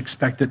they should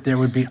expect that there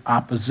would be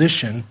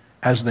opposition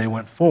as they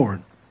went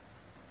forward.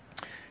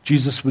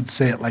 Jesus would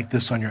say it like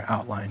this on your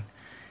outline.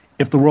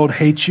 If the world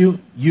hates you,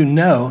 you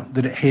know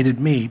that it hated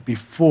me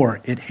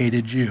before it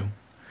hated you.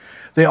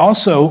 They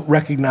also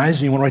recognized,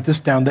 and you want to write this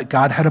down, that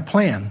God had a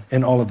plan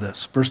in all of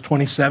this. Verse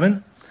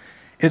 27,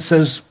 it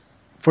says,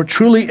 for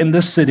truly in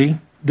this city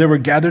there were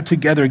gathered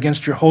together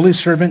against your holy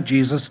servant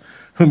Jesus,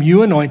 whom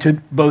you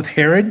anointed, both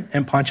Herod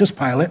and Pontius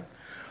Pilate,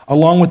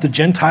 along with the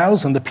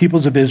Gentiles and the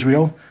peoples of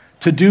Israel,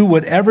 to do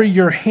whatever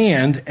your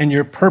hand and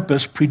your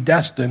purpose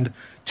predestined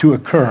to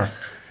occur.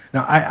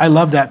 Now, I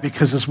love that,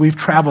 because as we've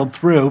traveled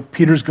through,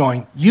 Peter's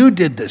going, you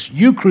did this,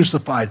 you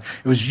crucified,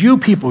 it was you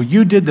people,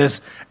 you did this,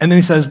 and then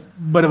he says,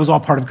 but it was all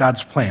part of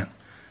God's plan.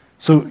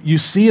 So you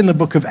see in the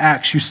book of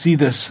Acts, you see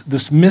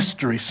this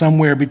mystery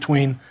somewhere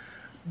between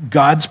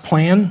God's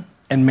plan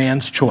and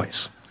man's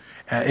choice.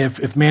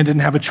 If man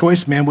didn't have a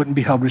choice, man wouldn't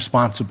be held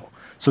responsible.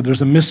 So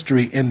there's a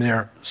mystery in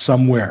there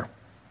somewhere.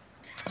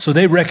 So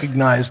they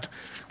recognized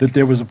that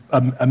there was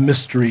a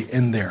mystery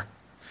in there.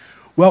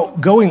 Well,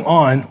 going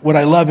on, what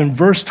I love in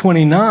verse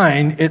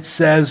 29, it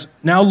says,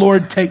 now,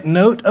 Lord, take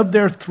note of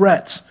their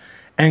threats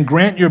and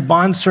grant your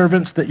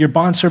bondservants that your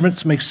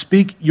bondservants may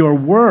speak your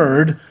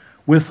word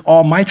with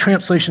all. My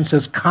translation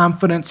says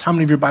confidence. How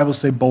many of your Bibles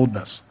say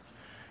boldness?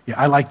 Yeah,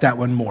 I like that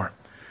one more.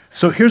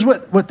 So here's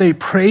what they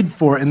prayed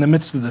for in the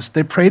midst of this.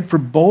 They prayed for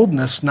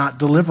boldness, not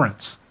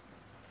deliverance.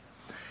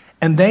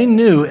 And they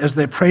knew as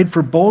they prayed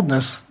for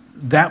boldness,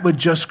 that would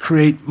just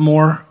create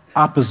more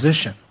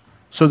opposition.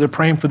 So they're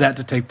praying for that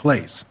to take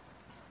place.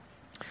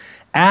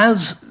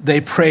 As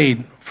they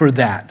prayed for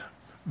that,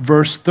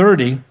 verse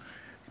 30,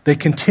 they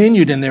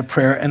continued in their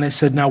prayer and they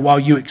said, now while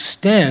you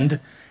extend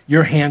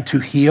your hand to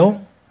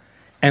heal,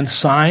 and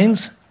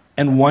signs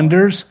and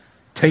wonders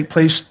take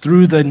place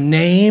through the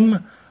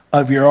name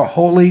of your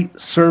holy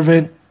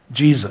servant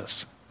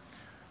Jesus.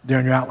 There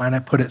in your outline I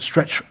put it,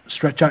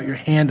 stretch out your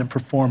hand and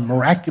perform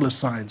miraculous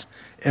signs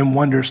and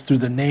wonders through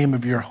the name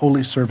of your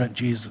holy servant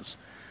Jesus.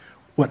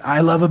 What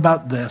I love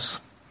about this,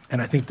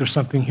 and I think there's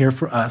something here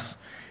for us,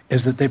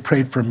 is that they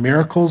prayed for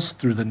miracles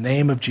through the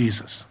name of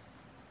Jesus.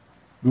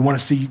 We want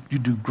to see you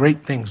do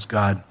great things,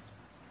 God.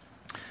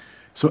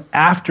 So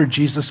after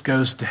Jesus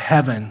goes to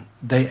heaven,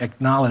 they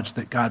acknowledge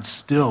that God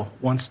still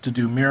wants to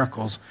do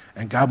miracles,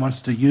 and God wants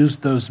to use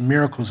those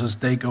miracles as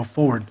they go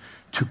forward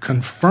to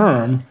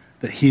confirm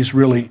that he's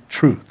really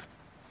truth.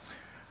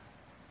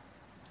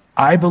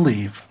 I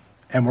believe,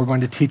 and we're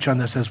going to teach on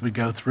this as we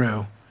go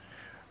through,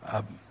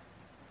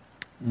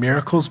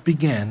 miracles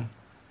begin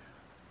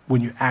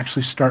when you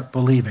actually start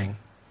believing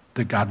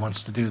that God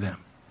wants to do them.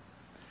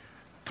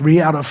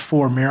 3 out of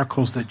 4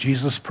 miracles that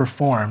Jesus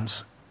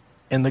performs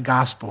in the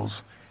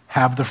Gospels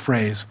have the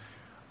phrase,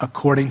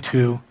 according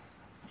to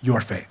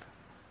your faith.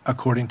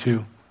 According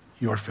to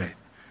your faith.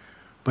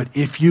 But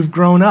if you've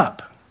grown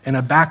up in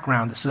a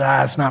background that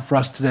says, it's not for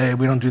us today,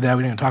 we don't do that,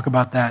 we don't talk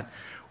about that,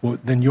 well,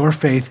 then your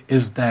faith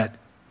is that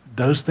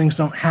those things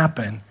don't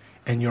happen,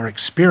 and your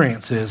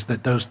experience is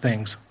that those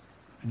things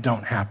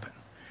don't happen.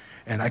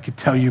 And I could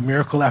tell you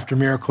miracle after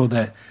miracle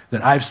that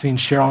I've seen,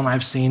 Cheryl and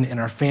I've seen in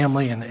our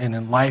family and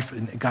in life,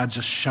 and God's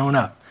just shown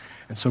up.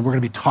 And so we're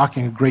going to be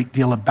talking a great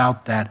deal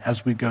about that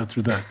as we go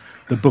through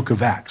the book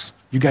of Acts.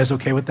 You guys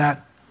okay with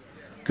that?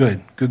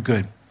 Good.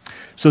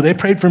 So they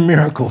prayed for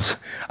miracles.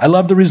 I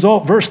love the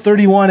result. Verse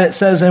 31, it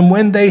says, and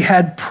when they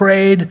had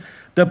prayed,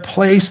 the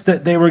place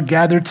that they were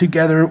gathered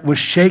together was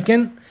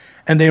shaken,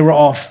 and they were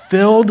all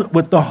filled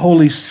with the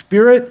Holy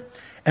Spirit,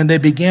 and they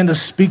began to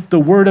speak the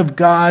word of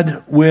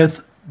God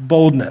with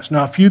boldness.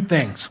 Now, a few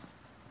things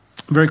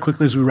very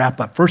quickly as we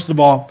wrap up. First of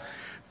all,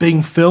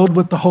 being filled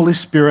with the Holy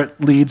Spirit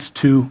leads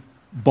to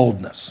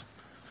boldness.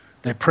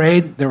 They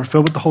prayed, they were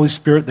filled with the Holy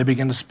Spirit, they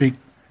began to speak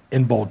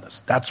in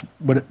boldness. That's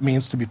what it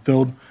means to be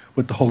filled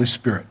with the Holy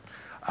Spirit.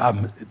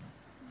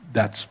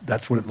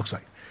 That's what it looks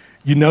like.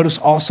 You notice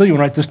also, you want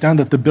to write this down,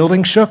 that the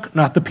building shook,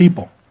 not the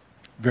people.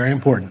 Very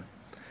important.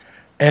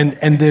 And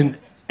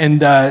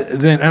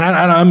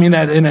I don't mean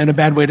that in a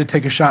bad way to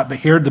take a shot, but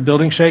here the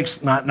building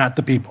shakes, not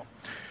the people.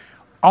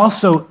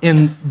 Also,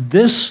 in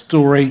this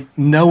story,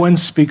 no one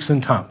speaks in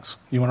tongues.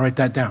 You want to write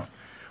that down.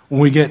 When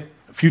we get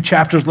a few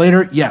chapters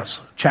later, yes.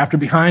 Chapter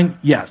behind,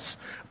 yes.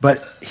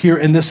 But here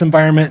in this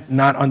environment,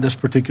 not on this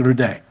particular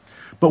day.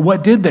 But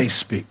what did they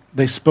speak?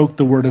 They spoke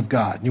the word of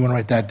God. You want to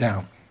write that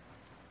down.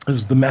 It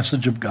was the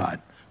message of God.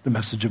 The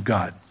message of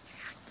God.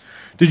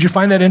 Did you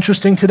find that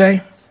interesting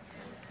today?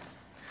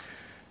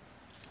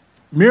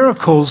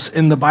 Miracles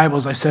in the Bible,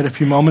 as I said a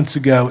few moments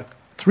ago,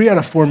 3 out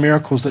of 4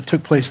 miracles that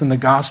took place in the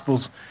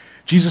Gospels,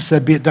 Jesus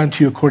said, be it done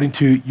to you according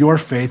to your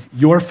faith.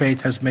 Your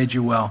faith has made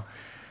you well.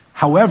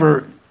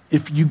 However,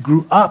 if you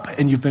grew up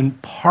and you've been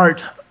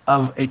part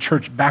of a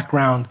church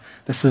background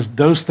that says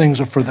those things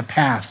are for the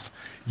past,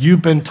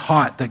 you've been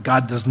taught that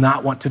God does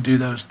not want to do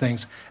those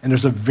things. And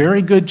there's a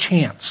very good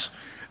chance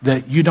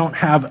that you don't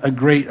have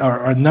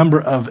a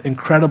number of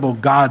incredible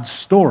God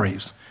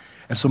stories.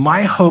 And so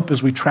my hope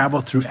as we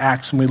travel through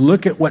Acts and we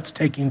look at what's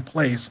taking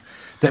place,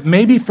 that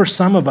maybe for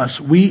some of us,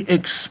 we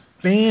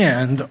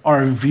expand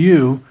our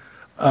view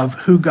of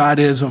who God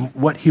is and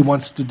what he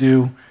wants to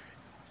do,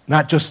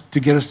 not just to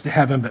get us to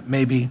heaven, but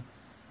maybe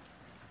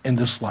in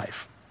this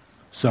life.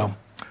 So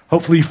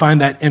hopefully you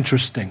find that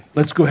interesting.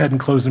 Let's go ahead and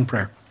close in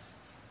prayer.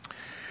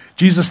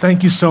 Jesus,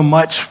 thank you so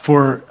much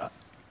for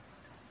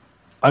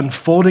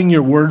unfolding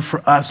your word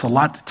for us, a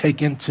lot to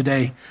take in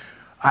today.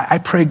 I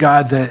pray,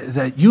 God,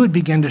 that you would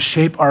begin to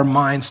shape our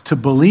minds to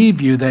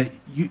believe you, that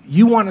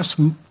you want us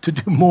to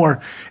do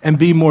more and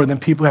be more than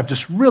people who have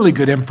just really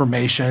good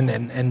information,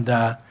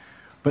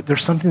 but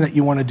there's something that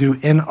you want to do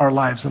in our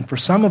lives. And for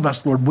some of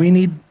us, Lord, we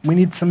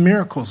need some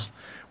miracles.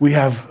 We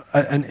have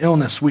an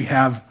illness. We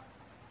have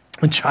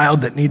a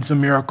child that needs a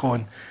miracle.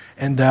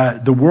 And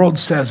the world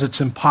says it's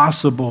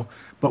impossible,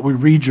 but we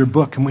read your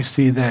book and we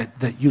see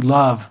that you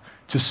love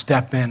to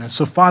step in. And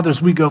so, Father,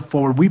 as we go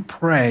forward, we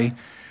pray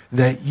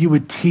that you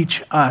would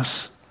teach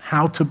us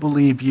how to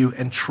believe you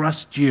and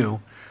trust you.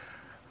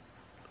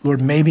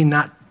 Lord, maybe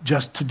not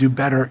just to do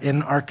better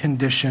in our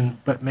condition,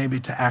 but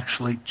maybe to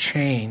actually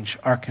change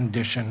our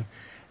condition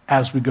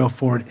as we go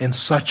forward in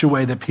such a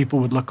way that people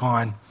would look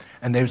on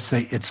and they would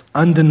say, it's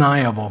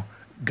undeniable,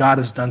 God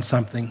has done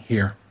something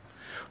here.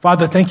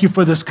 Father, thank you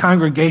for this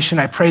congregation.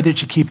 I pray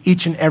that you keep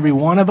each and every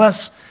one of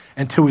us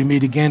until we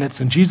meet again.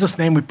 It's in Jesus'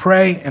 name we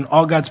pray, and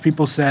all God's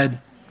people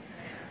said,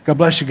 God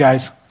bless you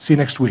guys. See you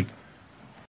next week.